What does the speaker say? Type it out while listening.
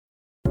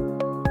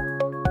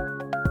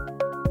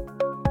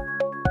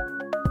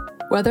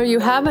Whether you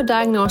have a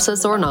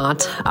diagnosis or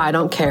not, I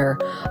don't care.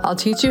 I'll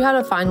teach you how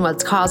to find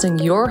what's causing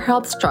your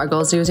health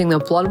struggles using the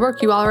blood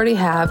work you already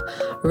have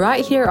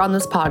right here on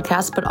this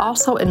podcast, but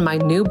also in my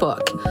new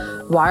book,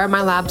 Why Are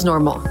My Labs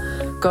Normal?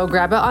 Go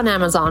grab it on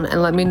Amazon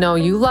and let me know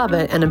you love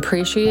it and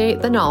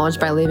appreciate the knowledge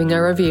by leaving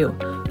a review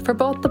for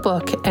both the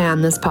book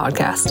and this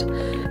podcast.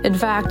 In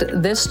fact,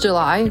 this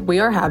July, we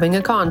are having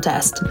a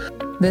contest.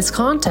 This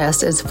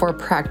contest is for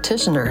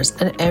practitioners,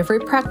 and every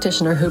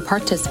practitioner who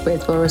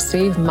participates will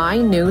receive my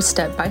new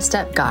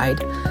step-by-step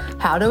guide,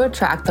 How to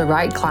Attract the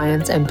Right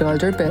Clients and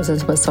Build Your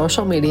Business with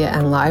Social Media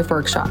and Live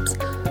Workshops,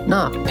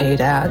 not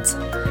paid ads.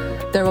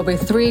 There will be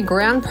 3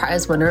 grand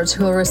prize winners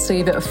who will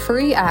receive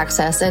free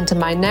access into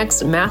my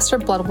next Master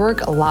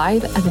Bloodwork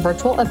live and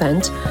virtual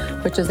event,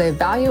 which is a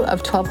value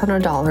of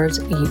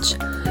 $1,200 each.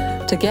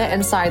 To get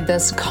inside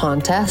this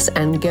contest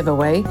and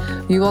giveaway,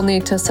 you will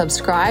need to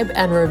subscribe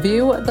and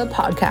review the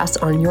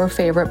podcast on your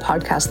favorite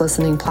podcast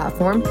listening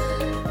platform.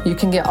 You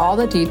can get all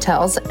the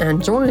details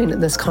and join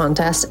this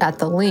contest at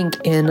the link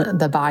in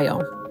the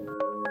bio.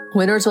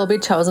 Winners will be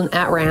chosen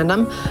at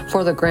random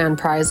for the grand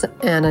prize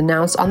and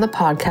announced on the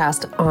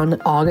podcast on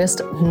August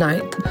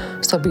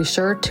 9th. So be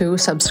sure to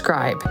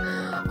subscribe.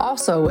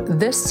 Also,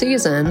 this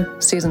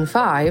season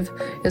 5,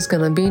 is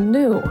going to be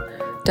new.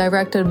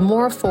 Directed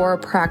more for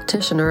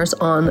practitioners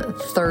on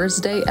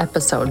Thursday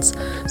episodes.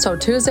 So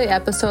Tuesday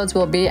episodes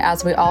will be,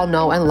 as we all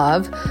know and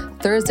love.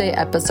 Thursday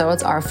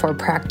episodes are for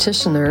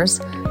practitioners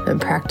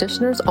and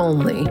practitioners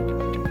only,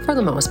 for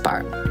the most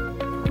part.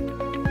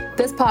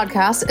 This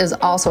podcast is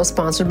also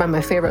sponsored by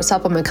my favorite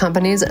supplement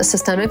companies,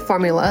 Systemic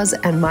Formulas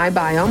and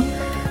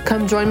MyBiome.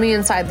 Come join me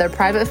inside their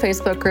private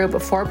Facebook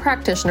group for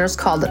practitioners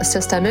called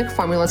Systemic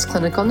Formulas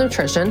Clinical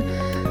Nutrition.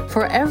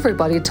 For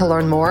everybody to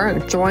learn more,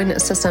 join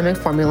Systemic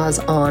Formulas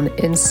on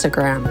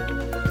Instagram.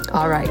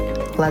 All right,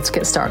 let's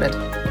get started.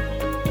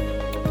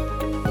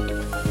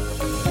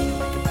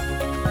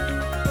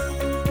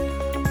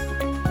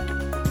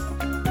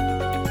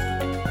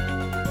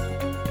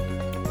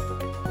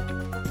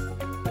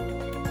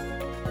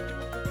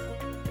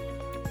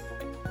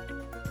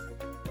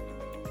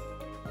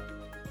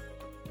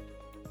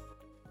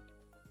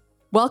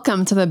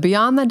 Welcome to the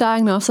Beyond the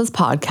Diagnosis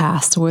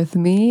podcast with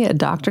me,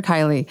 Dr.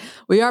 Kylie.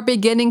 We are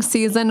beginning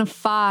season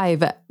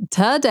 5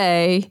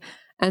 today,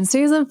 and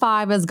season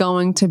 5 is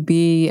going to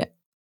be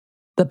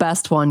the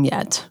best one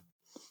yet.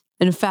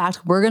 In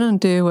fact, we're going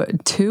to do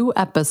 2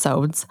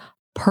 episodes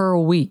per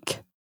week.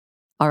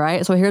 All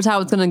right, so here's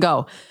how it's going to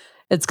go.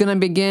 It's going to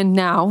begin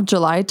now,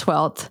 July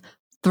 12th,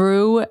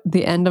 through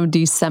the end of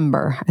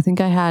December. I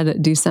think I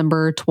had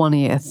December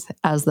 20th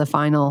as the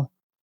final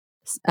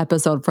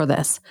episode for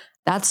this.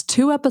 That's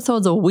 2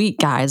 episodes a week,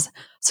 guys.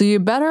 So you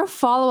better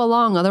follow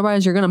along,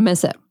 otherwise you're going to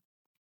miss it.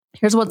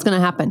 Here's what's going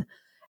to happen.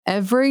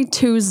 Every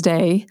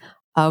Tuesday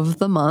of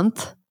the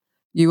month,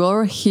 you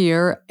will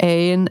hear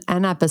an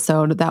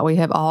episode that we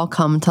have all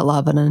come to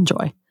love and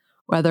enjoy,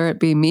 whether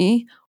it be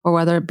me or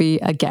whether it be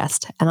a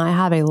guest. And I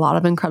have a lot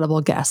of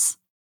incredible guests.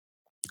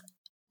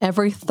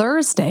 Every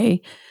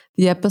Thursday,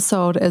 the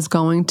episode is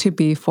going to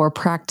be for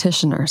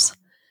practitioners.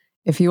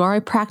 If you are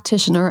a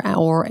practitioner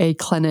or a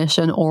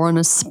clinician or an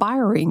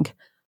aspiring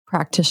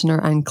practitioner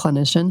and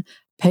clinician,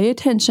 pay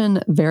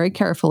attention very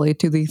carefully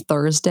to the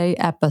Thursday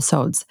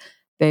episodes.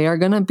 They are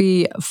going to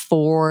be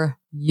for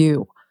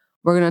you.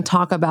 We're going to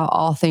talk about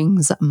all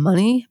things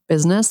money,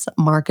 business,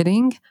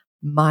 marketing,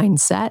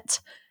 mindset,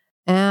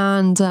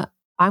 and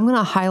I'm going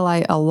to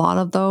highlight a lot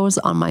of those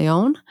on my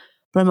own,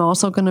 but I'm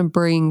also going to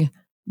bring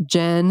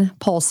Jen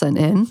Polson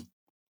in.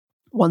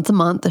 Once a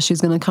month, she's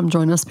going to come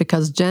join us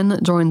because Jen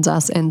joins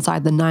us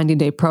inside the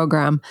 90-day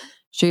program.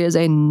 She is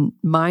a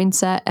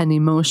mindset and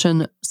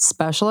emotion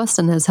specialist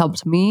and has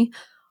helped me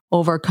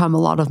overcome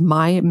a lot of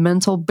my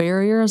mental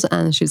barriers,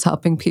 and she's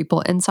helping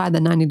people inside the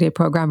 90-day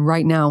program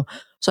right now.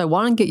 So I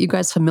want to get you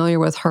guys familiar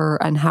with her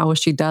and how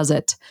she does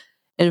it.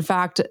 In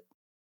fact,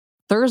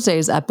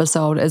 Thursday's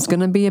episode is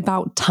going to be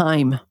about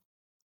time.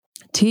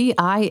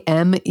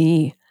 Time.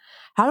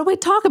 How do we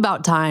talk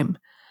about time?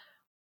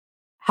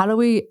 How do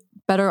we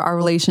better our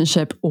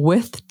relationship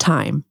with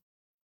time?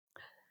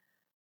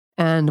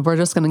 And we're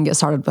just going to get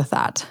started with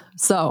that.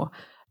 So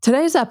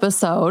today's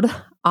episode,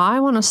 I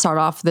want to start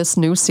off this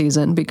new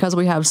season because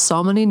we have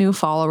so many new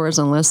followers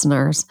and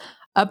listeners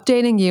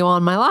updating you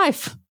on my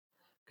life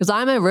because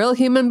I'm a real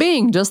human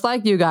being just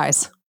like you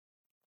guys.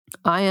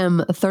 I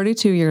am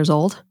 32 years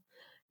old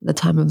at the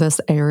time of this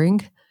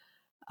airing.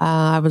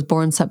 I was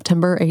born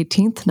September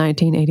 18th,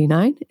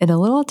 1989 in a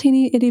little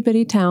teeny itty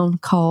bitty town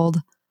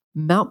called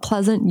Mount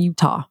Pleasant,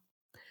 Utah.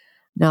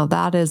 Now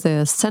that is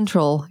a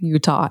central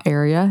Utah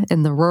area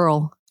in the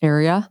rural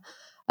area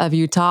of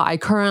Utah. I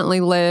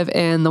currently live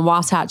in the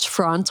Wasatch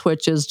Front,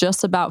 which is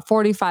just about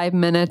 45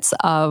 minutes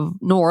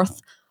north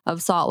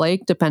of Salt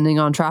Lake, depending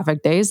on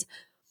traffic days.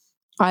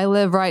 I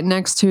live right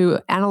next to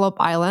Antelope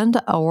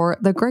Island or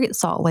the Great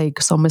Salt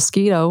Lake. So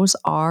mosquitoes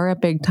are a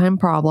big time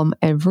problem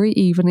every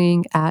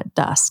evening at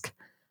dusk.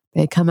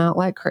 They come out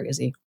like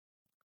crazy.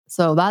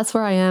 So that's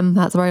where I am.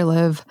 That's where I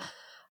live.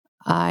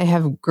 I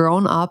have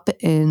grown up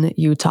in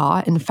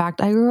Utah. In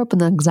fact, I grew up in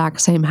the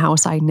exact same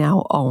house I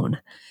now own.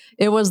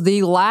 It was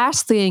the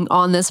last thing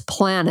on this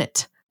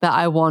planet that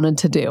I wanted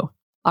to do.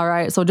 All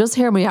right. So just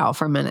hear me out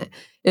for a minute.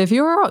 If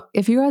you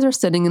guys are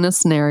sitting in a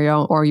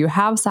scenario, or you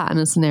have sat in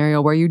a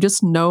scenario where you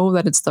just know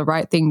that it's the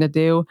right thing to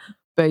do,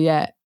 but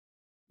yet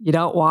you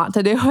don't want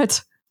to do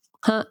it,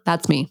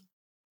 that's me.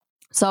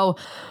 So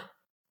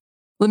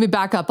let me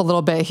back up a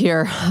little bit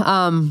here.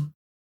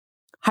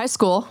 High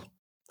school,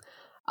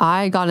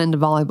 I got into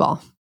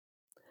volleyball.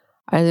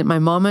 My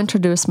mom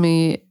introduced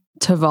me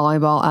to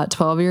volleyball at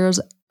 12 years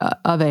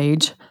of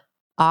age.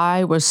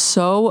 I was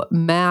so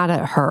mad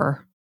at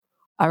her.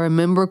 I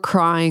remember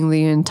crying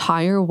the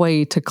entire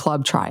way to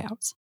club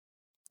tryouts.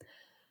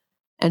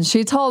 And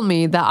she told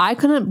me that I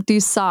couldn't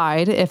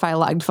decide if I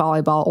liked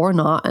volleyball or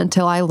not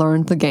until I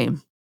learned the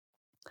game.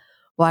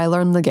 Well, I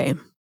learned the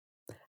game.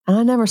 And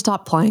I never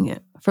stopped playing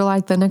it for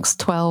like the next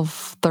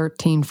 12,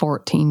 13,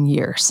 14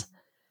 years.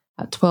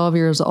 At 12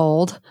 years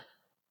old,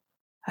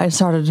 I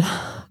started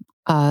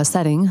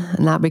setting,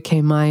 and that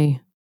became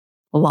my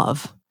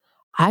love.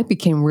 I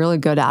became really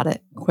good at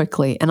it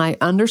quickly, and I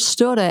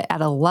understood it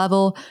at a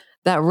level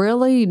that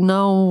really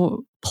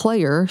no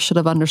player should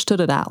have understood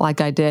it at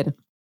like I did,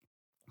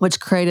 which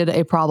created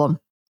a problem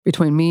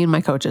between me and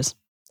my coaches,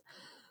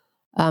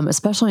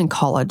 especially in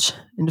college.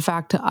 In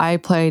fact, I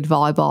played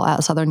volleyball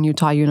at Southern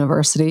Utah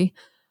University.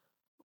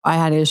 I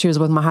had issues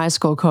with my high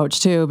school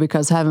coach too,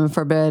 because heaven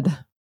forbid,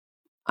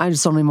 I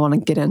just don't even want to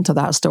get into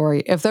that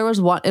story. If there's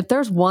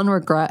one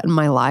regret in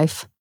my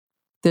life,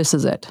 this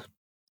is it,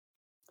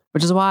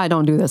 which is why I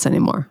don't do this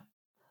anymore.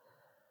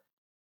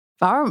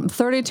 If I'm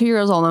 32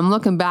 years old, I'm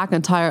looking back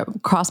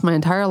across my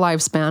entire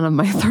lifespan of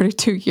my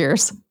 32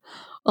 years,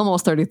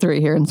 almost 33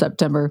 here in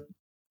September.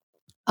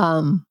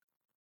 The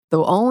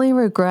only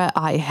regret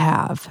I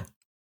have,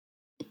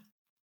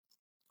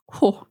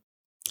 I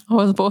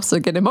was supposed to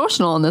get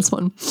emotional on this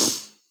one,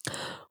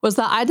 was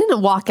that I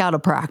didn't walk out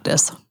of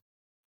practice.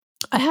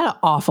 I had an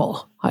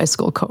awful high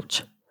school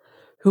coach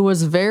who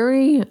was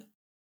very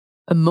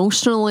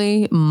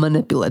emotionally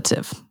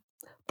manipulative,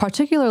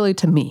 particularly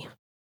to me.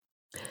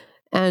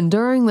 And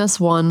during this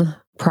one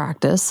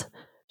practice,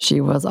 she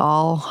was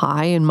all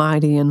high and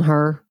mighty in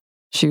her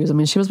shoes. I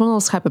mean, she was one of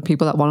those type of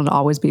people that wanted to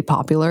always be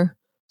popular.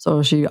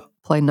 So she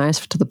played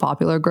nice to the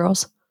popular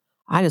girls.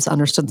 I just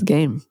understood the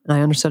game, and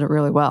I understood it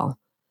really well.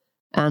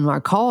 And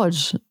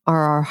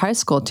our high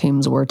school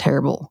teams were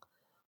terrible.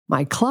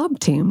 My club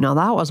team, now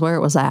that was where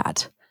it was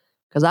at.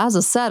 Because as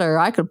a setter,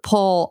 I could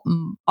pull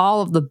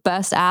all of the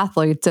best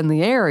athletes in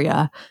the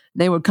area.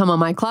 They would come on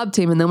my club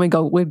team, and then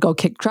we'd go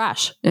kick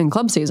trash in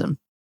club season.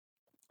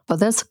 But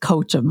this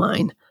coach of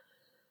mine,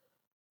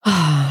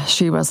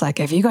 she was like,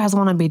 if you guys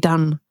want to be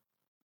done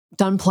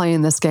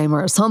playing this game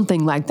or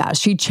something like that,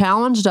 she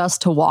challenged us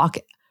to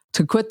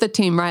quit the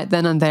team right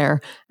then and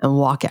there and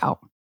walk out.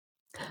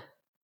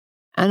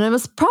 And it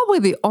was probably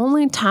the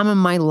only time in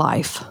my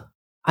life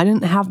I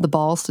didn't have the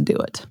balls to do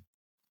it.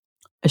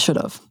 I should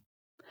have.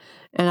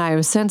 And I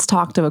have since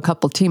talked to a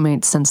couple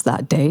teammates since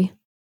that day,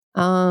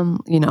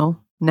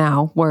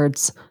 now where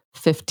it's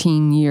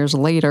 15 years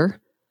later.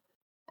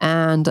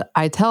 And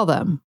I tell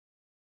them,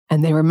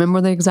 and they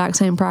remember the exact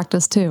same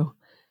practice too.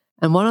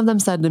 And one of them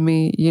said to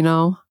me,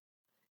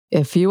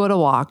 if you would have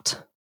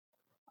walked,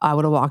 I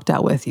would have walked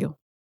out with you.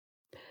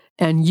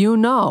 And you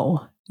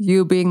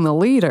being the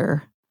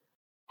leader,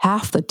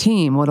 half the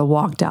team would have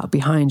walked out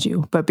behind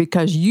you. But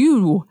because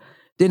you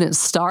didn't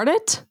start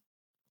it,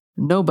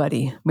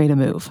 nobody made a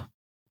move.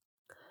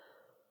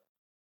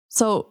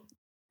 So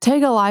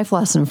take a life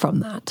lesson from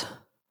that.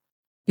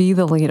 Be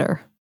the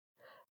leader.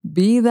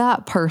 Be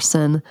that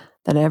person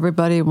that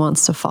everybody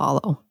wants to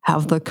follow.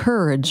 Have the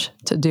courage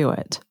to do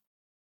it.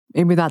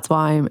 Maybe that's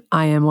why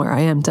I am where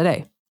I am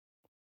today.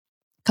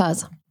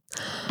 Because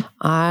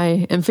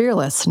I am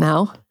fearless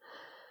now.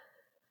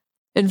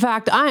 In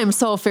fact, I am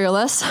so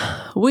fearless.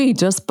 We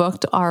just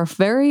booked our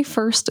very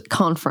first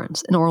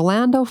conference in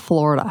Orlando,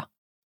 Florida.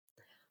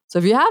 So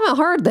if you haven't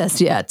heard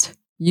this yet,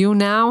 you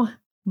now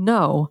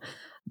know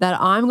that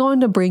I'm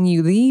going to bring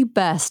you the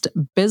best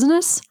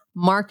business,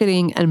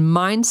 marketing, and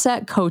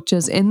mindset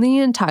coaches in the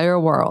entire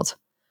world.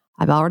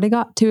 I've already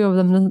got two of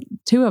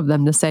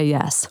them to say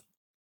yes.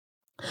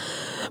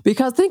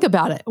 Because think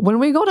about it. When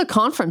we go to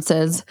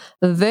conferences,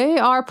 they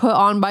are put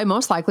on by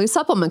most likely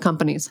supplement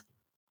companies.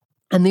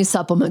 And these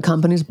supplement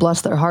companies,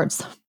 bless their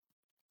hearts,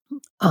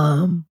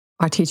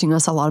 are teaching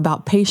us a lot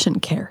about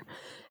patient care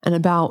and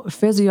about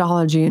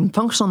physiology and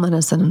functional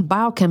medicine and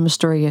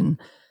biochemistry and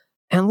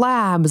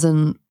labs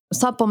and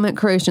supplement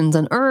creations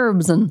and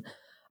herbs.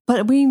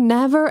 But we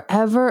never,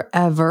 ever,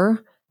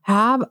 ever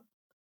have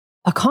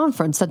a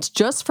conference that's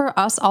just for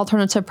us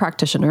alternative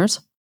practitioners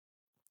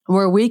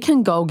where we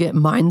can go get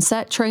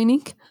mindset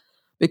training,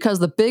 because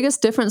the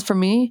biggest difference for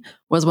me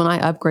was when I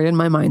upgraded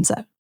my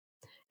mindset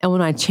and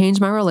when I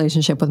changed my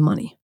relationship with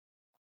money.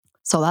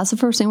 So that's the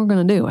first thing we're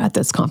going to do at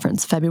this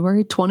conference,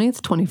 February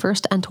 20th,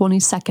 21st, and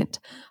 22nd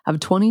of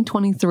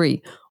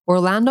 2023,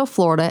 Orlando,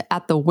 Florida,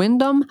 at the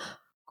Wyndham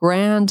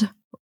Grand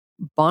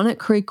Bonnet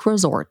Creek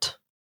Resort.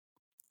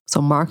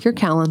 So mark your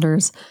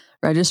calendars.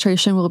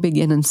 Registration will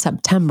begin in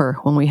September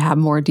when we have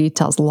more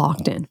details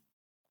locked in.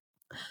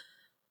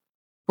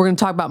 We're going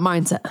to talk about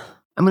mindset.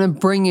 I'm going to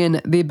bring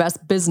in the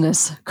best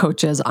business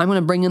coaches. I'm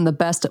going to bring in the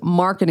best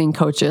marketing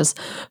coaches.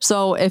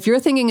 So if you're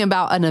thinking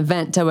about an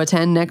event to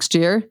attend next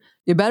year,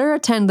 you better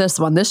attend this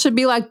one. This should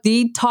be like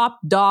the top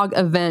dog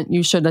event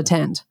you should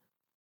attend.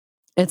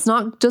 It's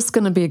not just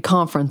going to be a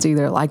conference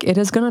either. Like, it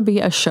is going to be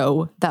a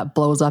show that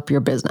blows up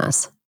your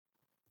business,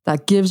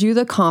 that gives you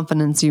the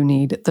confidence you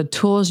need, the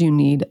tools you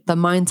need, the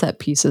mindset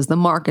pieces, the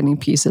marketing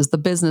pieces, the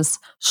business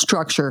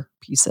structure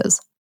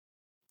pieces,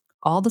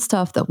 all the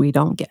stuff that we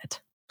don't get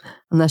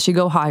unless you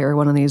go hire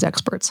one of these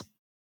experts.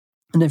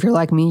 And if you're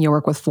like me, you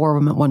work with 4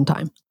 of them at one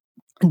time.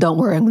 And don't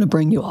worry, I'm going to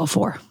bring you all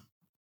 4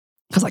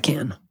 because I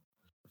can.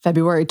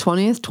 February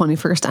 20th,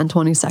 21st, and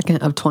 22nd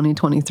of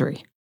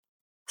 2023.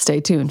 Stay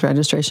tuned.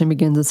 Registration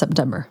begins in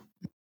September.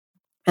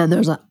 And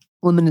there's a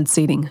limited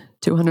seating,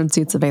 200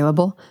 seats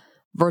available.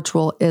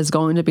 Virtual is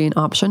going to be an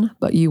option,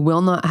 but you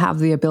will not have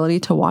the ability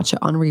to watch it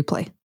on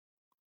replay.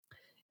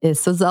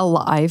 This is a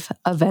live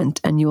event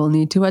and you will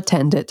need to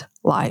attend it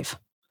live.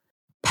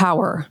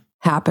 Power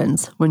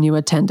happens when you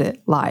attend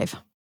it live.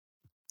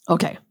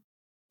 Okay,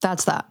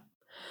 that's that.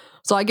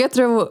 So I get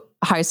through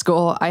high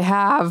school. I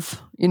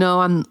have,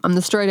 I'm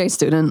the straight A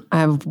student. I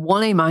have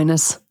 1 A-,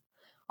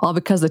 all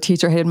because the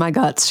teacher hated my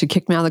guts. She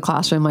kicked me out of the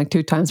classroom like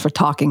 2 times for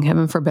talking.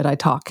 Heaven forbid I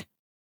talk.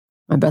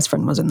 My best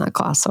friend was in that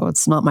class, so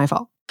it's not my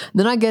fault.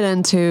 Then I get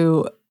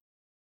into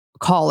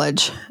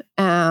college,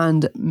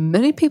 and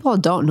many people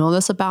don't know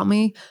this about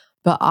me,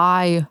 but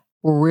I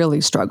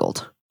really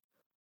struggled.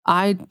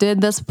 I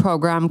did this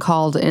program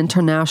called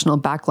International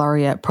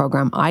Baccalaureate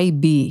Program,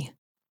 IB,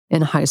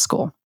 in high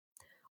school.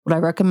 Would I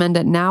recommend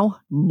it now?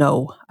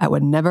 No, I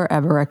would never,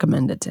 ever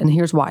recommend it. And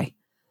here's why.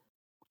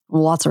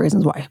 Lots of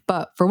reasons why.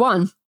 But for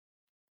one,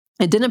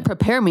 it didn't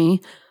prepare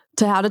me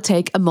to how to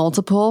take a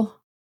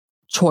multiple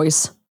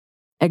choice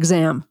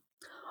exam.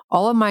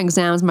 All of my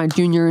exams, my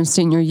junior and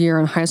senior year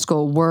in high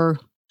school, were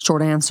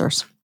short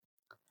answers.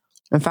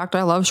 In fact,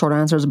 I love short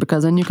answers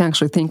because then you can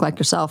actually think like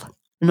yourself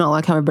and not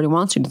like how everybody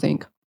wants you to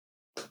think.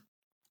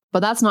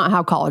 But that's not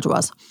how college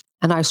was.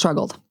 And I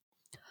struggled.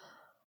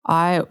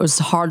 It was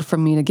hard for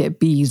me to get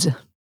B's.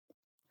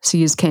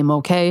 C's came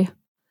okay.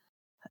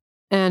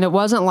 And it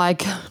wasn't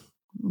like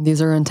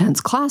these are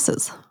intense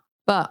classes.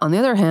 But on the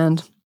other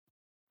hand,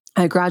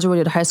 I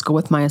graduated high school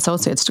with my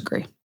associate's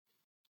degree.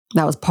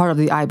 That was part of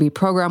the IB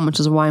program, which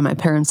is why my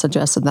parents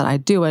suggested that I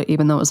do it,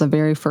 even though it was the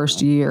very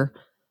first year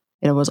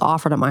it was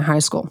offered at my high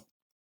school.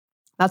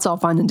 That's all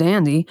fine and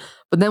dandy.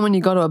 But then when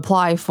you go to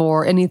apply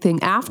for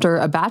anything after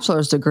a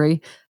bachelor's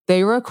degree,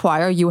 they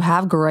require you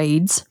have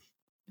grades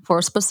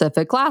for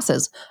specific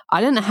classes.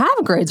 I didn't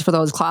have grades for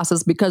those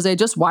classes because they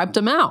just wiped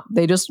them out.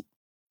 They just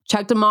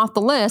checked them off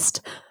the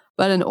list.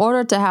 But in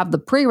order to have the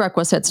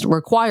prerequisites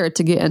required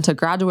to get into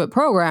graduate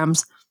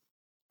programs,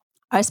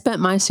 I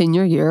spent my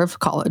senior year of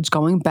college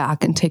going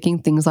back and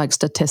taking things like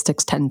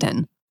Statistics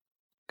 1010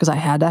 because I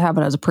had to have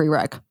it as a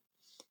prereq.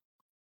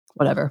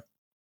 Whatever.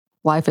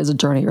 Life is a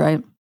journey,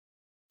 right?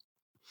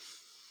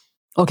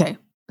 Okay,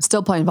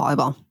 still playing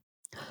volleyball.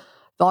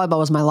 Volleyball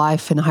was my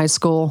life in high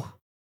school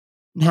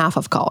and half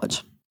of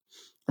college.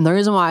 And the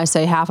reason why I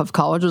say half of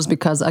college was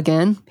because,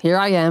 again, here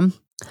I am,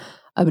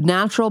 a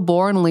natural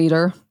born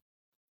leader,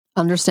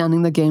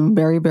 understanding the game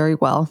very, very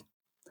well.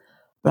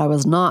 But I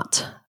was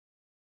not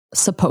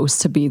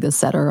supposed to be the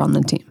setter on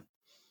the team.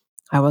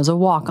 I was a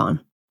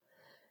walk-on.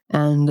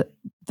 And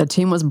the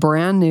team was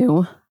brand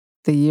new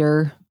the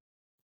year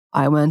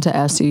I went to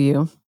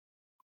SUU.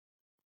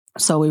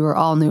 So we were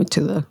all new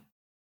to the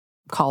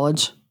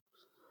college,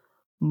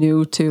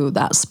 new to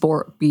that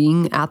sport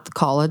being at the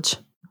college.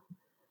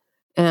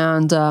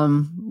 And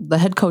the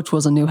head coach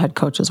was a new head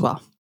coach as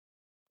well.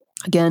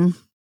 Again,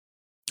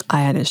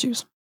 I had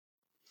issues.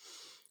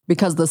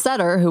 Because the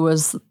setter, who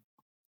was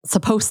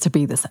supposed to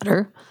be the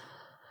setter,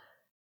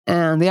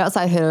 and the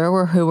outside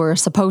hitter, who were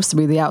supposed to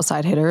be the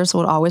outside hitters,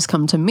 would always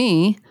come to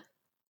me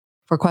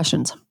for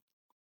questions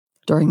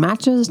during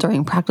matches,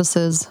 during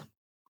practices,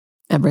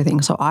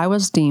 everything. So I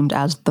was deemed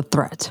as the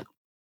threat.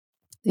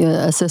 The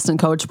assistant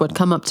coach would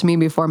come up to me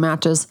before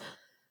matches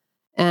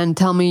and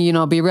tell me,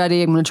 be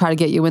ready. I'm going to try to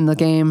get you in the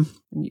game.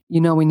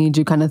 We need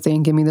you kind of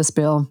thing. Give me this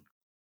bill.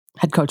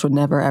 Head coach would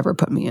never, ever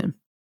put me in.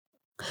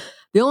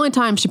 The only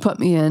time she put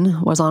me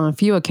in was on a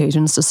few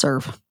occasions to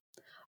serve.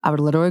 I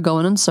would literally go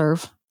in and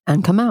serve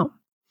and come out.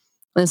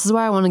 This is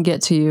why I want to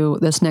get to you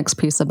this next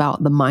piece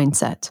about the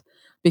mindset,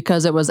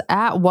 because it was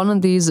at one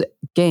of these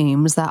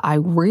games that I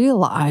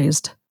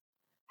realized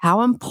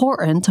how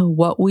important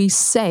what we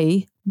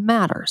say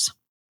matters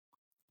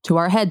to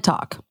our head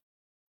talk.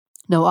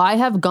 Now, I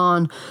have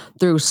gone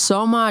through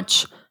so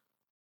much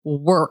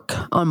work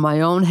on my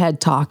own head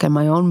talk and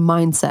my own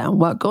mindset and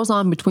what goes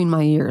on between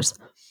my ears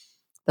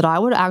that I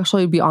would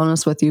actually be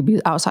honest with you, be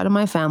outside of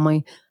my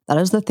family, that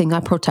is the thing I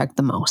protect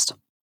the most.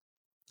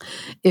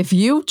 If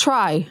you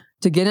try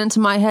to get into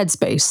my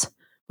headspace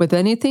with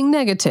anything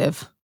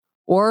negative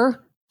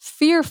or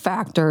Fear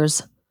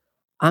factors,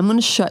 I'm going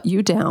to shut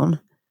you down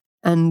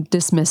and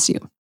dismiss you.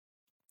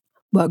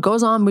 What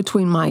goes on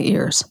between my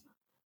ears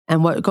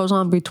and what goes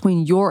on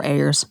between your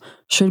ears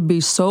should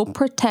be so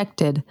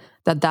protected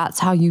that that's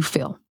how you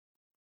feel.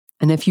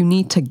 And if you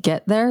need to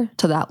get there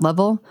to that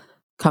level,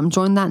 come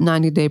join that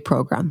 90-day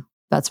program.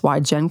 That's why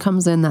Jen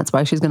comes in. That's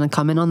why she's going to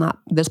come in on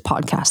this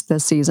podcast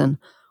this season,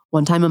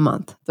 one time a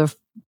month,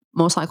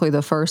 most likely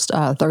the first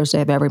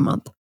Thursday of every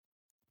month.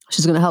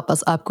 She's going to help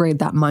us upgrade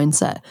that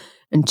mindset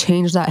and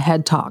change that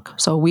head talk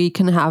so we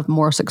can have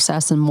more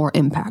success and more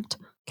impact.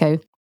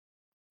 Okay.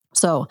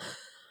 So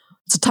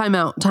it's a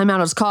timeout.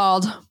 Timeout is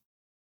called.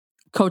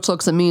 Coach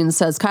looks at me and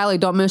says, Kylie,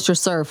 don't miss your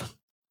serve.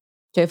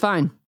 Okay,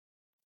 fine.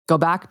 Go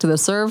back to the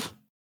serve.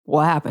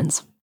 What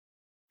happens?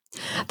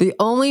 The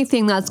only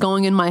thing that's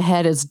going in my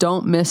head is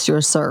don't miss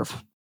your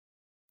serve.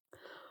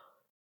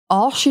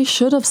 All she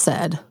should have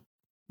said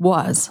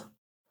was,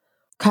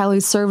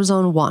 Kylie, serve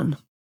zone 1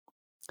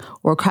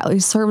 or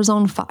Kylie, serve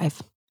zone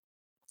 5.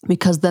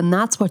 Because then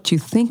that's what you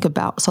think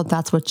about. So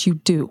that's what you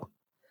do.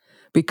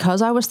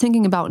 Because I was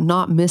thinking about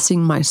not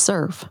missing my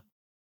serve,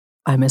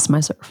 I missed my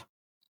serve.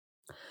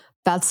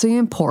 That's the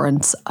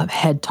importance of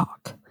head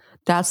talk.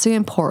 That's the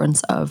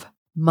importance of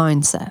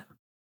mindset.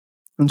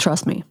 And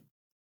trust me,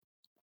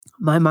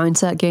 my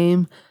mindset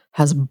game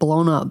has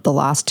blown up the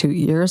last 2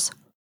 years.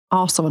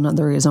 Also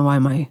another reason why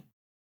my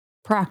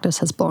practice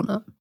has blown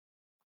up.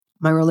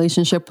 My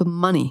relationship with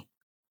money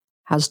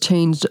has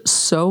changed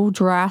so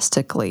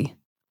drastically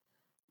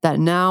that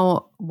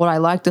now what I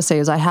like to say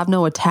is I have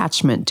no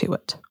attachment to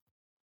it.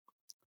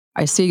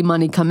 I see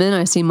money come in,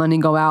 I see money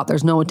go out.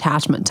 There's no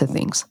attachment to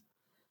things.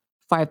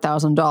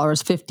 $5,000,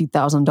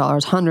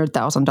 $50,000,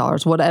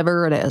 $100,000,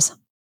 whatever it is.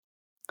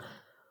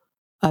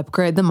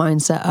 Upgrade the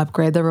mindset,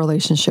 upgrade the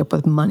relationship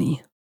with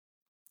money.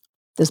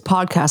 This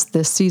podcast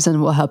this season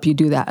will help you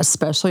do that,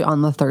 especially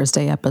on the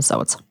Thursday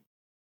episodes.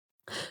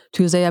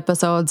 Tuesday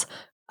episodes,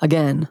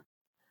 again,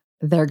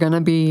 they're going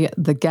to be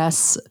the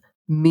guests,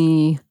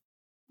 me,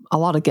 a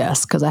lot of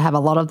guests, because I have a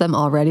lot of them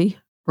already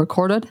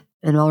recorded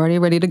and already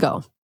ready to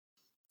go.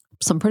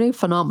 Some pretty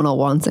phenomenal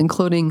ones,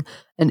 including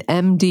an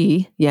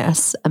MD,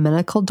 yes, a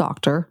medical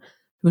doctor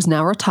who's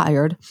now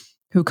retired,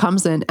 who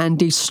comes in and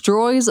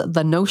destroys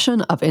the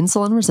notion of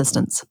insulin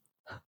resistance.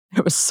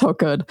 It was so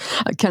good.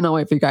 I cannot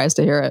wait for you guys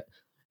to hear it.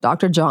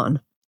 Dr. John.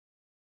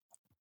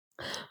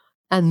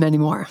 And many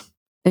more,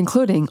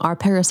 including Are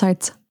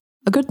Parasites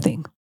a Good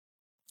Thing?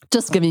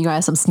 Just giving you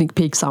guys some sneak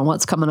peeks on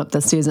what's coming up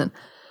this season.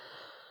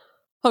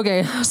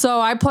 Okay,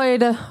 so I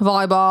played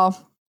volleyball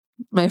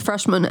my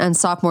freshman and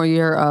sophomore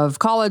year of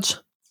college.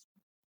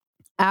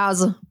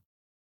 As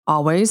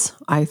always,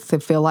 I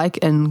feel like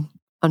in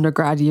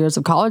undergrad years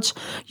of college,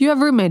 you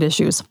have roommate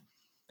issues.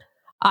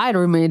 I had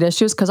roommate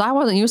issues because I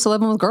wasn't used to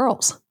living with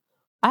girls.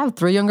 I have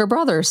 3 younger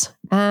brothers.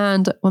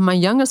 And when my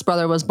youngest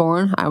brother was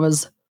born, I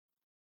was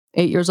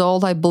 8 years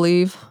old, I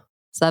believe,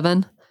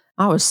 7.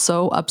 I was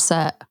so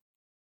upset.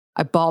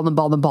 I bawled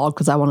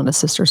because I wanted a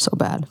sister so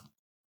bad.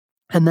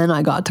 And then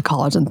I got to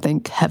college and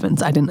thank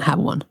heavens I didn't have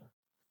one.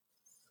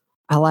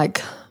 I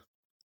like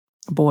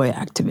boy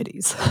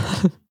activities.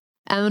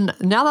 And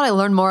now that I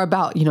learn more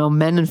about,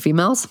 men and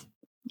females,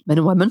 men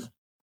and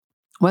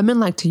women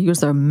like to use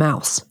their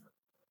mouths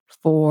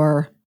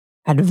for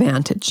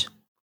advantage,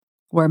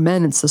 where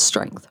men, it's the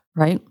strength,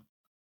 right?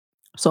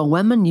 So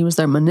women use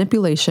their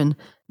manipulation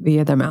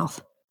via their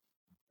mouth.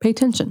 Pay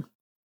attention.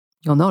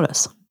 You'll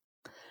notice.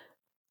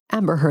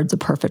 Amber Heard's a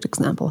perfect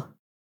example.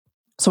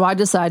 So I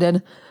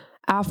decided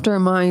after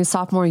my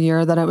sophomore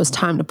year that it was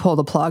time to pull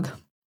the plug.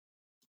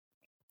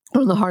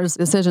 One of the hardest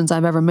decisions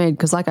I've ever made,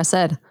 because like I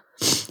said,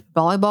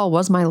 volleyball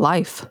was my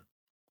life.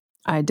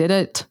 I did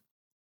it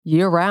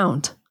year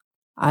round.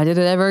 I did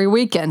it every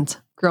weekend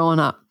growing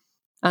up.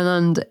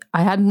 And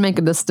I had to make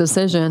this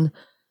decision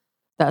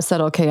that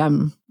said, okay,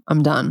 I'm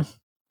done.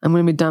 I'm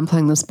going to be done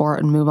playing the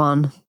sport and move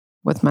on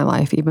with my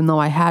life, even though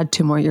I had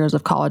 2 more years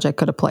of college I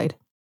could have played.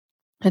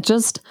 It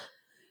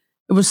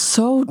was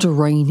so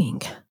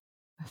draining,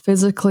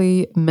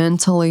 physically,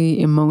 mentally,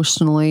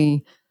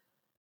 emotionally,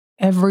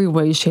 every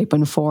way, shape,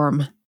 and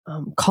form.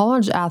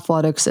 College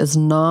athletics is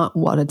not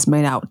what it's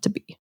made out to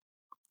be.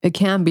 It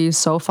can be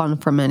so fun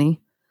for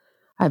many.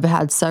 I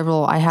had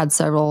several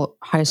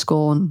high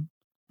school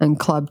and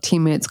club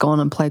teammates go on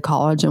and play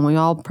college, and we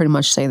all pretty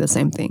much say the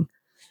same thing.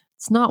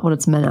 It's not what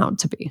it's meant out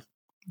to be.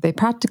 They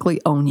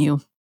practically own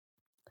you,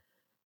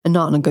 and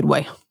not in a good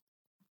way.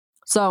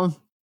 So,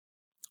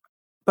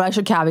 but I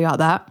should caveat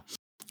that,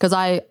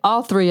 because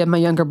all 3 of my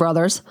younger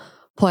brothers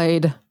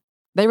they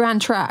ran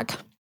track.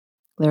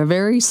 They're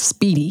very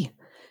speedy.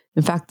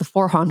 In fact, the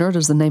 400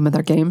 is the name of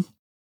their game.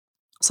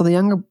 So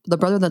the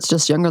brother that's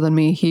just younger than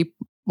me, he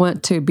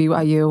went to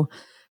BYU,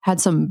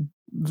 had some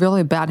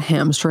really bad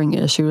hamstring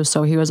issues.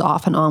 So he was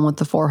off and on with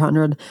the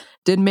 400,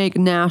 did make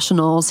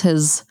nationals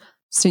his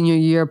senior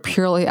year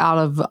purely out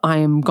of, I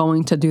am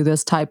going to do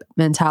this type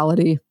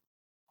mentality,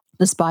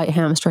 despite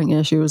hamstring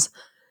issues.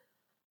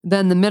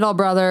 Then the middle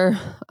brother,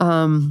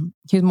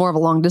 he's more of a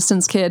long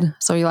distance kid.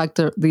 So he liked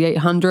the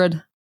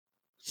 800.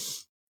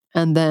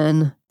 And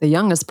then the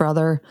youngest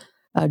brother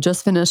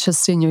just finished his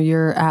senior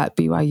year at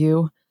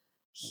BYU.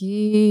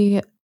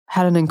 He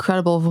had an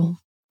incredible,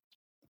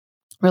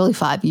 really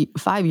 5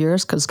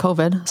 years because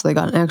COVID, so they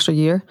got an extra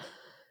year.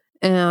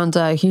 And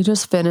he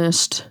just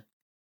finished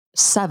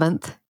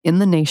 7th in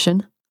the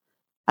nation.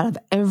 Out of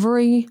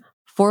every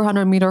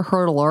 400-meter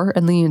hurdler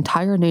in the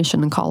entire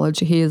nation in college,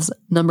 he is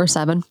number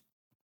 7.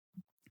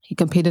 He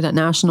competed at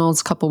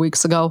nationals a couple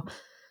weeks ago,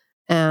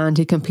 and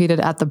he competed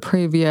at the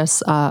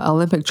previous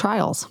Olympic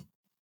trials.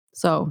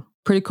 So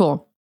pretty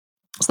cool.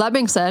 So that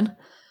being said,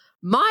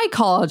 my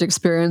college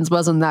experience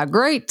wasn't that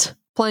great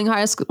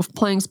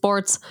playing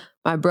sports.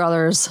 My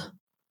brothers,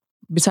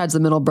 besides the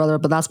middle brother,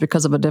 but that's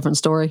because of a different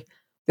story.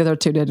 The other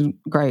two did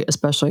great,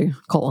 especially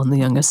Colton, the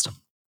youngest.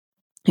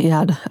 He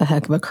had a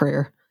heck of a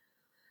career.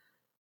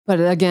 But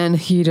again,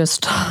 he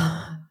just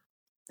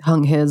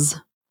hung his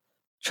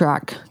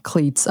track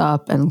cleats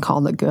up and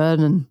called it good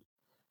and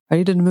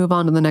ready to move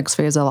on to the next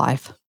phase of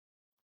life.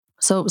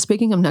 So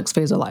speaking of next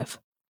phase of life,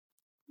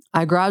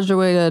 I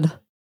graduated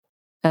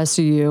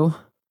SUU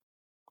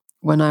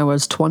when I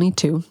was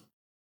 22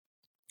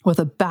 with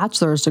a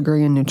bachelor's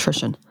degree in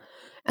nutrition.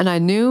 And I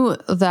knew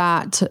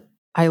that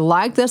I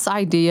liked this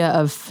idea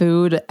of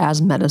food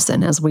as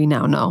medicine, as we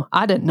now know.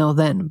 I didn't know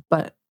then,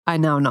 but I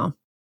now know.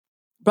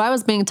 But I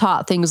was being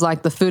taught things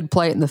like the food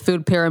plate and the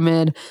food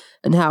pyramid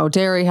and how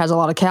dairy has a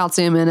lot of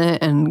calcium in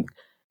it and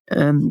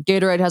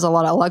Gatorade has a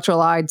lot of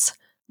electrolytes,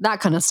 that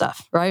kind of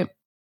stuff, right?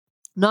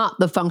 Not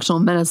the functional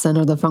medicine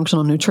or the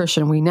functional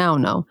nutrition we now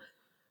know.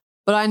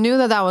 But I knew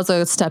that that was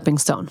a stepping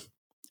stone.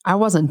 I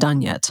wasn't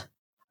done yet.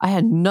 I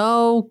had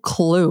no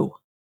clue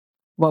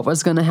what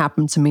was going to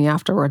happen to me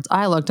afterwards.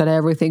 I looked at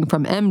everything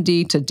from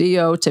MD to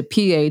DO to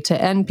PA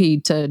to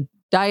NP to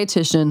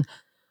dietitian,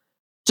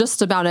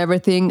 just about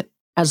everything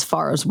as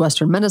far as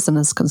Western medicine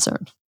is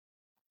concerned.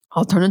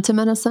 Alternative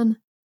medicine,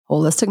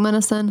 holistic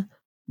medicine,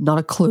 not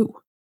a clue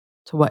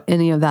to what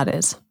any of that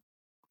is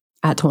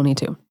at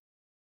 22.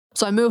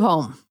 So I move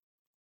home.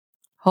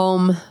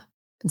 Home,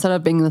 instead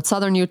of being in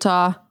southern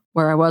Utah,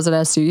 where I was at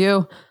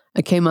SUU,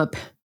 I came up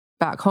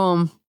back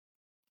home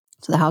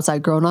to the house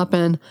I'd grown up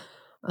in.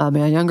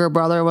 My younger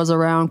brother was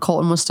around.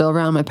 Colton was still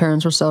around. My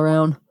parents were still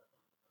around.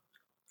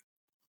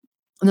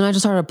 And then I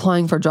just started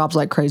applying for jobs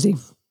like crazy.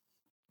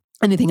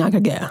 Anything I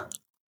could get.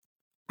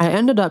 I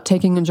ended up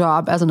taking a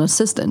job as an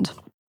assistant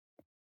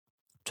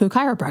to a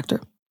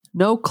chiropractor.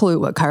 No clue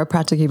what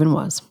chiropractic even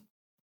was.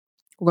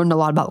 Learned a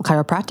lot about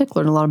chiropractic,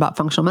 learned a lot about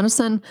functional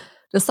medicine,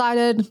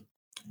 decided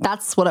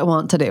that's what I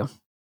want to do.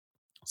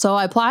 So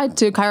I applied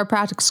to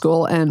chiropractic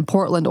school in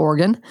Portland,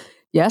 Oregon.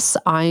 Yes,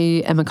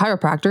 I am a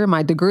chiropractor.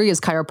 My degree is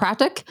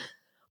chiropractic.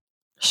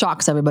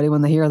 Shocks everybody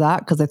when they hear that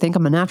because they think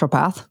I'm a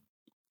naturopath.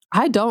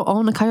 I don't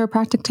own a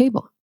chiropractic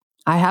table.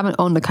 I haven't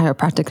owned a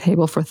chiropractic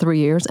table for 3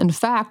 years. In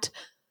fact,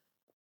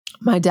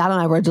 my dad and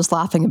I were just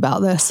laughing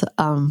about this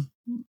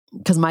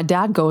because my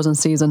dad goes and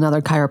sees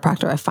another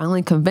chiropractor. I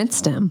finally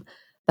convinced him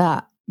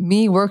that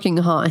me working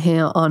on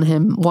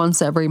him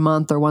once every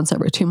month or once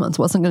every 2 months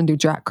wasn't going to do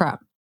jack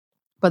crap,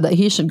 but that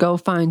he should go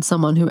find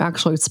someone who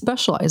actually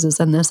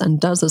specializes in this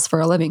and does this for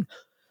a living.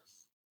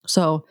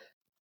 So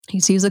he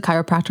sees a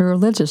chiropractor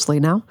religiously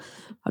now,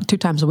 2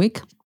 times a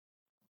week.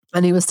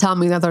 And he was telling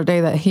me the other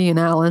day that he and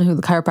Alan, who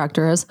the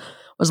chiropractor is,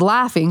 was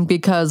laughing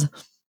because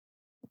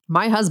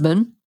my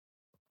husband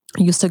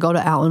used to go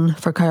to Alan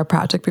for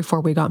chiropractic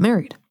before we got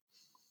married.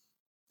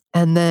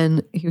 And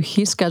then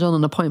he scheduled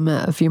an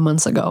appointment a few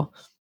months ago.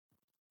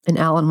 And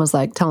Alan was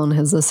like telling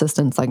his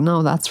assistants, like,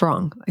 no, that's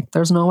wrong. Like,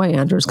 there's no way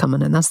Andrew's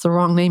coming in. That's the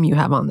wrong name you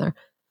have on there.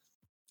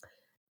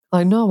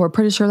 Like, no, we're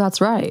pretty sure that's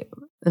right.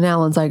 And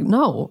Alan's like,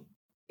 no,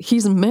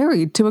 he's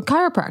married to a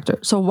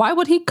chiropractor. So why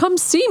would he come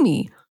see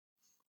me?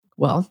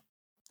 Well,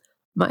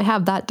 might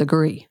have that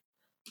degree,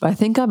 but I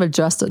think I've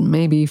adjusted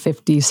maybe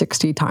 50,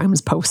 60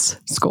 times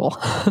post-school.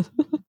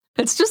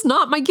 It's just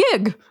not my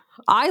gig.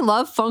 I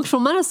love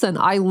functional medicine.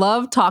 I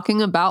love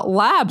talking about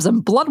labs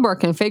and blood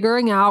work and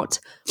figuring out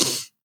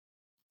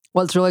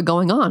what's really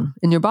going on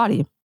in your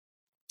body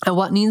and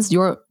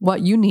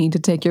what you need to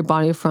take your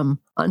body from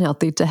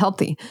unhealthy to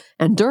healthy.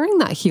 And during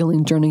that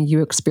healing journey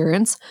you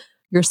experience,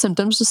 your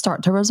symptoms just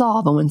start to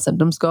resolve. And when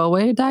symptoms go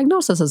away,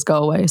 diagnoses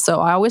go away. So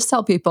I always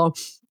tell people,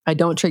 I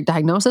don't treat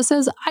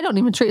diagnoses. I don't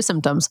even treat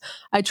symptoms.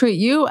 I treat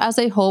you as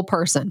a whole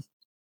person.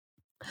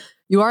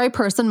 You are a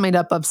person made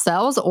up of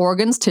cells,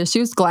 organs,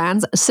 tissues,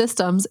 glands,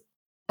 systems,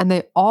 and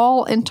they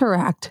all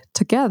interact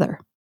together.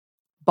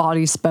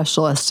 Body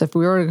specialist. If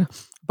we were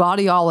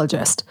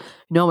bodyologist,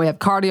 we have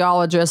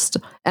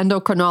cardiologist,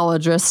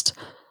 endocrinologist,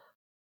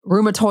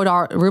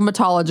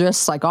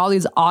 rheumatologists, like all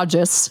these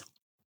ologists.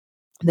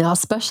 They all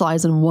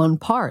specialize in one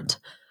part,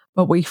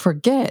 but we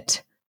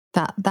forget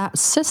that that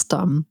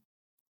system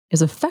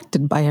is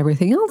affected by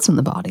everything else in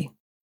the body.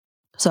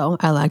 So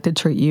I like to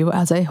treat you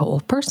as a whole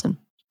person.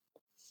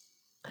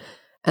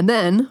 And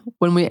then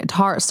when we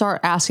start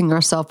asking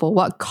ourselves, well,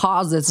 what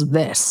causes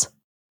this?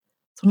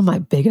 It's one of my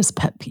biggest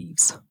pet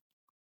peeves.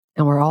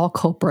 And we're all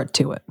culprit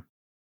to it.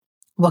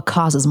 What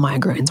causes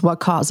migraines? What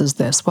causes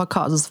this? What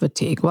causes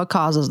fatigue? What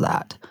causes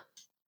that?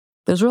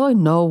 There's really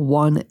no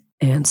one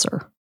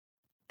answer,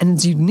 and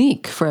it's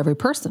unique for every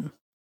person.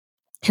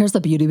 Here's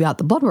the beauty about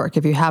the blood work.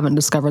 If you haven't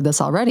discovered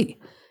this already,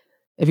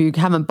 if you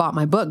haven't bought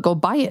my book, go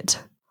buy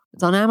it.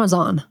 It's on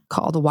Amazon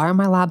called Why Are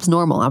My Labs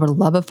Normal? I would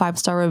love a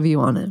 5-star review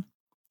on it.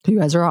 You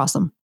guys are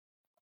awesome.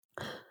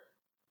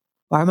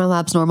 Why Are My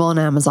Labs Normal on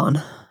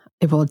Amazon?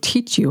 It will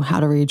teach you how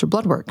to read your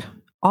blood work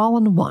all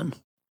in one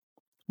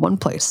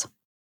place.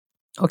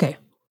 Okay,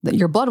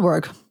 your blood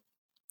work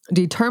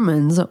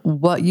determines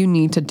what you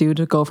need to do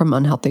to go from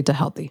unhealthy to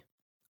healthy.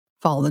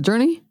 Follow the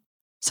journey,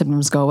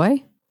 symptoms go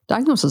away,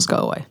 diagnosis go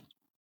away.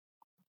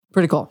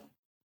 Pretty cool.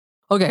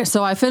 Okay,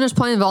 so I finished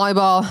playing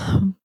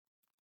volleyball.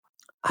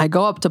 I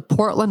go up to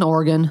Portland,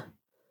 Oregon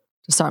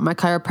to start my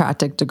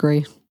chiropractic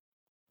degree.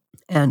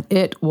 And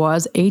it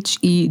was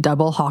HE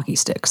double hockey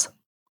sticks.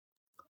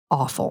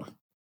 Awful.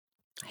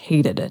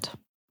 Hated it.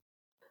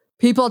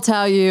 People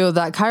tell you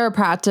that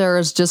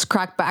chiropractors just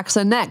crack backs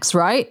and necks,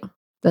 right?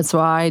 That's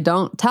why I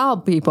don't tell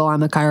people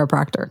I'm a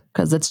chiropractor,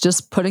 because it's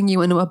just putting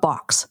you into a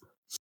box.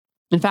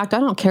 In fact, I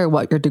don't care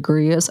what your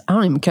degree is. I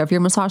don't even care if you're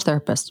a massage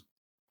therapist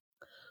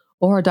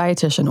or a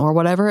dietitian or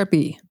whatever it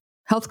be,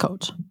 health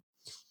coach.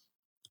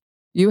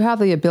 You have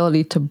the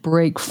ability to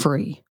break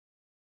free.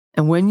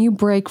 And when you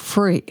break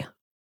free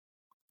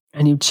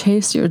and you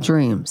chase your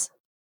dreams,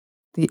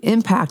 the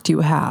impact you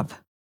have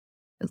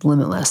is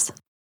limitless.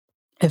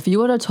 If you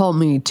would have told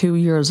me 2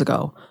 years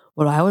ago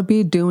what I would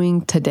be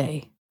doing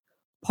today,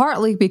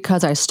 partly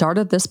because I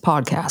started this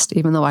podcast,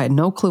 even though I had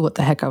no clue what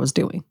the heck I was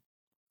doing,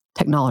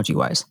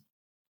 technology-wise,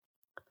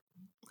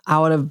 I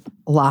would have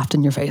laughed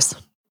in your face.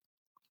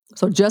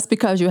 So just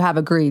because you have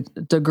a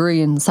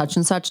degree in such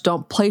and such,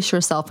 don't place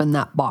yourself in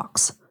that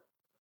box.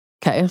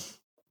 Okay?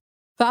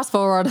 Fast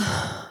forward,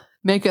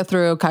 make it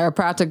through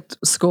chiropractic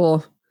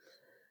school.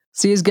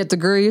 C's get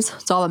degrees.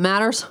 It's all that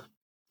matters.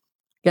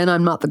 Again,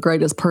 I'm not the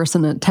greatest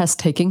person at test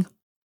taking,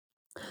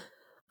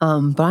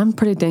 but I'm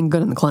pretty dang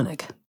good in the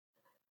clinic.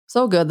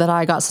 So good that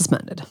I got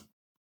suspended.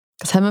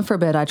 Because heaven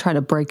forbid I try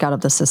to break out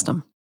of the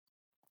system.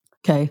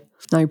 Okay?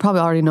 Now you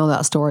probably already know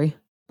that story,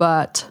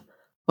 but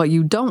what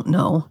you don't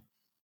know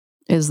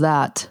is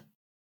that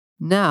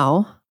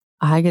now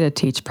I get to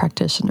teach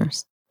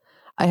practitioners.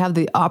 I have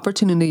the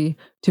opportunity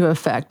to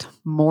affect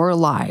more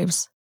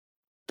lives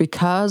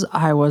because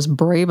I was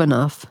brave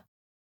enough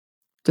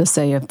to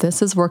say, if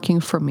this is working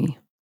for me,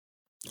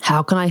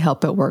 how can I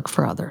help it work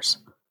for others?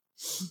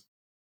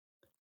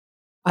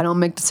 I don't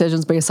make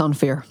decisions based on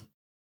fear.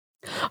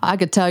 I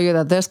could tell you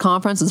that this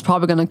conference is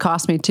probably going to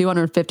cost me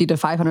 $250,000 to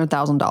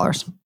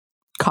 $500,000.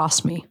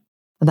 Cost me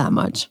that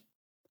much.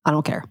 I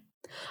don't care.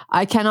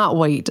 I cannot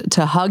wait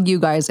to hug you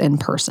guys in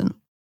person.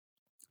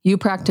 You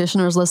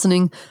practitioners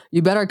listening,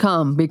 you better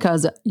come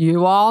because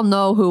you all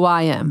know who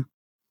I am.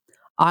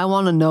 I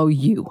want to know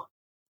you.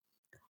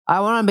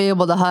 I want to be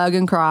able to hug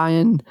and cry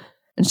and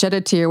shed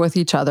a tear with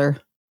each other.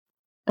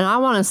 And I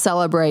want to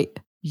celebrate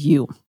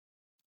you.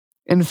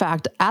 In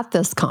fact, at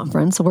this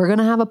conference, we're going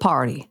to have a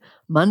party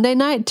Monday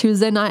night,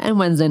 Tuesday night, and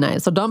Wednesday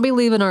night. So don't be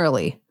leaving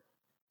early.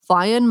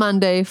 Fly in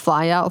Monday,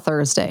 fly out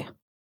Thursday.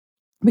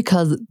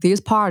 Because these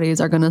parties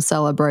are going to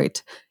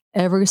celebrate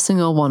every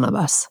single one of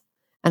us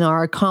and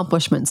our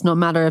accomplishments, no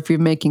matter if you're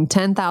making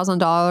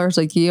 $10,000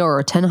 a year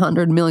or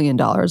 $100 million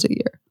a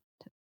year.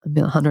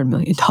 $100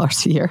 million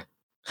a year.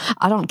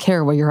 I don't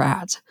care where you're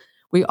at.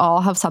 We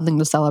all have something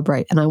to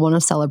celebrate, and I want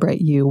to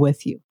celebrate you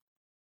with you.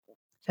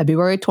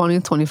 February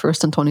 20th,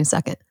 21st, and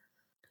 22nd.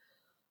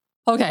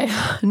 Okay,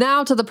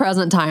 now to the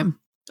present time.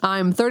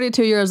 I'm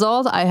 32 years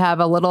old. I have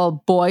a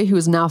little boy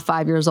who's now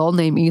 5 years old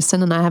named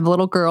Easton, and I have a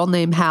little girl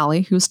named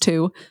Hallie who's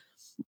 2.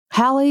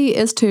 Hallie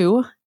is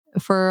 2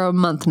 for a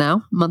month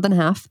now, month and a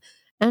half,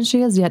 and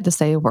she has yet to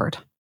say a word.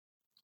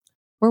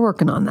 We're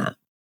working on that.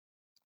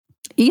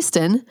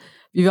 Easton,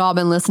 you've all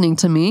been listening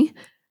to me,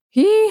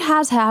 he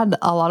has had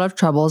a lot of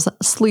troubles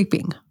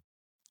sleeping.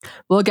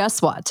 Well,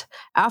 guess what?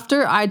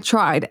 After I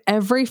tried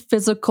every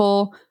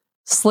physical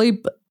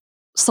sleep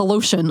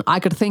solution I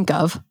could think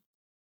of,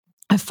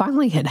 I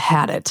finally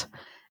had it.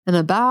 And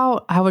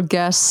about, I would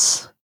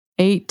guess,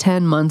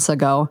 8-10 months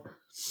ago,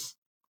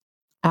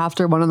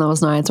 after one of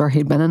those nights where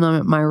he'd been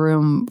in my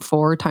room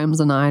 4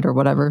 times a night or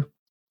whatever,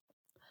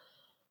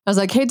 I was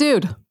like, hey,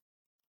 dude,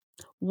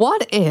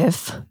 what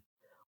if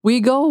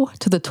we go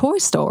to the toy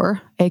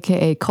store,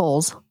 aka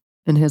Kohl's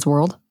in his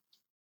world,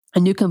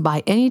 and you can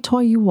buy any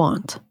toy you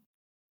want?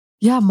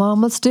 Yeah,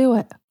 Mom, let's do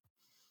it.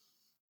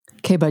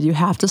 Okay, but you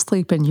have to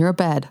sleep in your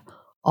bed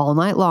all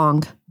night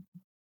long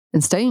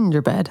and stay in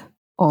your bed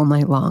all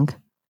night long,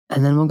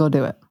 and then we'll go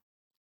do it.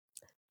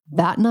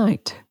 That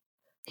night,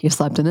 he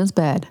slept in his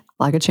bed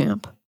like a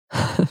champ.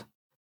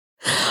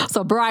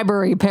 So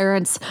bribery,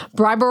 parents.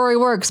 Bribery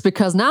works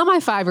because now my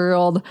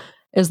 5-year-old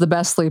is the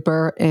best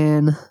sleeper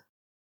in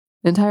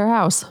the entire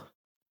house.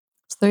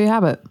 So there you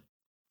have it.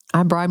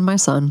 I bribed my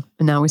son,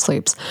 and now he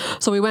sleeps.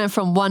 So we went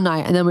from one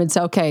night, and then we'd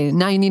say, okay,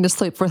 now you need to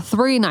sleep for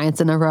 3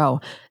 nights in a row.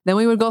 Then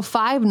we would go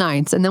 5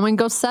 nights, and then we'd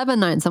go 7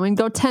 nights, and we'd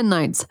go 10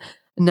 nights.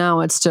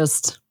 Now it's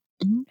just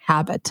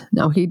habit.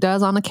 Now he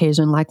does on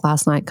occasion, like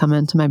last night, come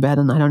into my bed,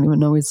 and I don't even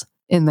know he's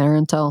in there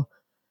until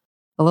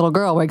the little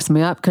girl wakes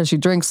me up because she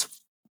drinks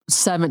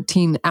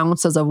 17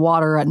 ounces of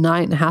water at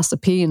night and has to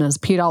pee and has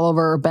peed all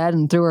over her bed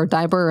and through her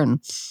diaper. And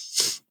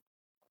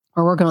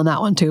we're working on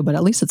that one too, but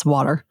at least it's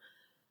water.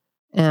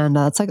 And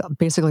it's like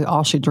basically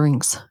all she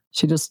drinks.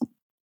 She just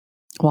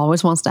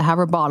always wants to have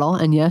her bottle.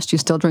 And yes,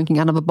 she's still drinking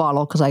out of a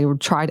bottle because I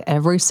tried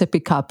every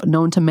sippy cup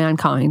known to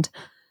mankind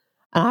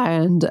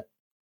and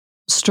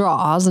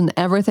straws and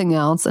everything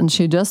else. And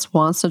she just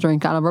wants to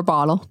drink out of her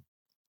bottle.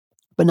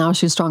 But now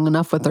she's strong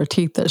enough with her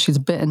teeth that she's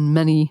bitten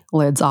many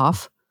lids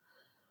off.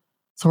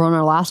 So we're on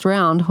our last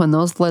round. When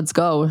those lids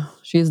go,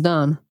 she's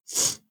done.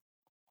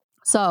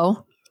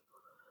 So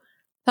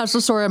that's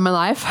the story of my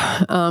life.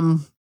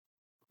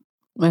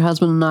 My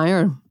husband and I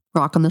are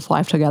rocking this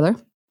life together.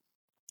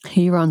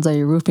 He runs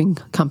a roofing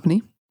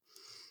company.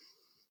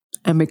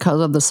 And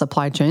because of the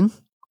supply chain,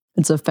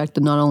 it's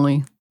affected not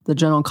only the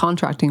general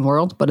contracting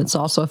world, but it's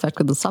also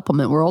affected the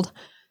supplement world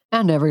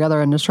and every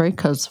other industry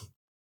because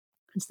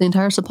it's the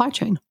entire supply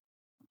chain.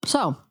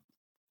 So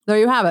there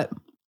you have it.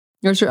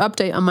 Here's your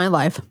update on my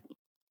life.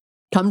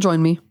 Come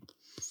join me.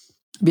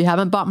 If you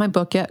haven't bought my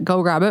book yet,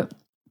 go grab it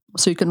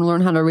so you can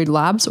learn how to read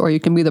labs, or you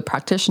can be the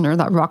practitioner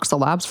that rocks the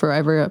labs for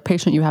every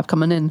patient you have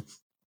coming in.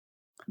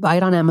 Buy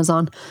it on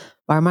Amazon.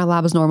 Buy My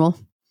Lab is Normal.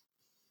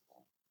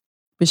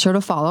 Be sure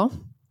to follow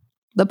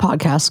the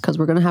podcast because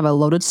we're going to have a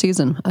loaded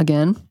season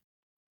again.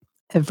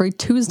 Every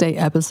Tuesday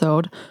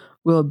episode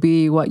will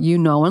be what you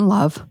know and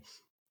love.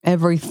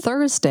 Every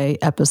Thursday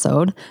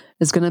episode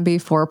is going to be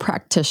for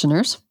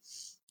practitioners,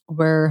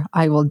 where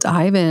I will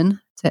dive in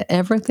to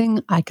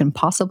everything I can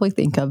possibly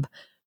think of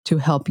to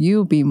help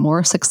you be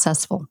more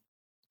successful.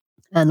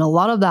 And a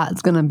lot of that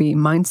is going to be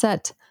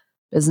mindset,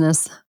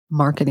 business,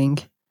 marketing,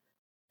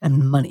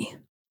 and money.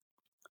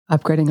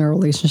 Upgrading our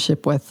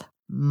relationship with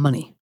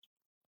money.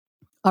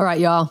 All right,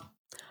 y'all.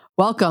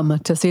 Welcome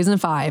to season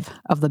 5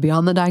 of the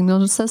Beyond the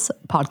Diagnosis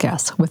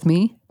podcast with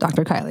me,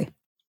 Dr. Kylie.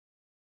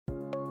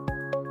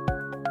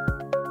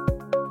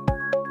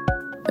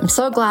 I'm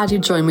so glad you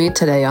joined me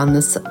today on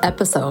this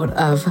episode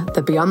of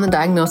the Beyond the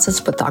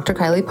Diagnosis with Dr.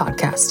 Kylie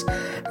podcast.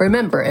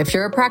 Remember, if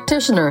you're a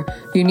practitioner,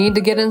 you need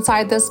to get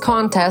inside this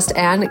contest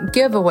and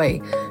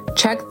giveaway.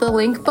 Check the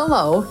link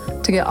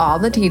below to get all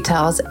the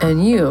details,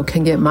 and you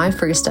can get my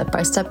free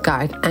step-by-step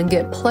guide and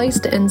get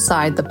placed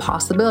inside the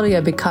possibility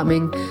of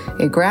becoming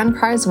a grand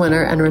prize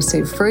winner and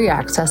receive free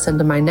access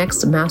into my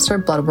next Master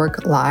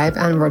Bloodwork live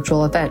and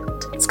virtual event.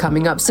 It's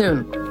coming up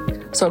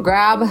soon. So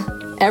grab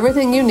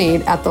everything you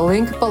need at the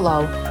link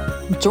below,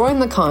 join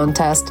the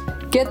contest,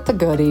 get the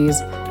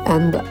goodies,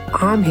 and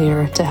I'm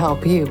here to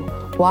help you.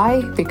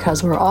 Why?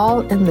 Because we're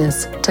all in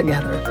this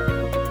together.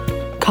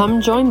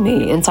 Come join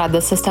me inside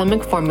the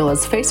Systemic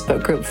Formulas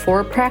Facebook group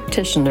for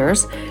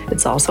practitioners.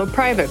 It's also a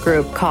private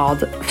group called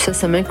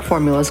Systemic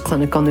Formulas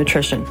Clinical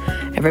Nutrition.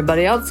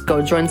 Everybody else,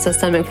 go join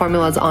Systemic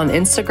Formulas on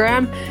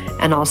Instagram,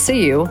 and I'll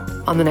see you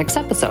on the next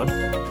episode.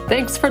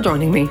 Thanks for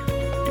joining me.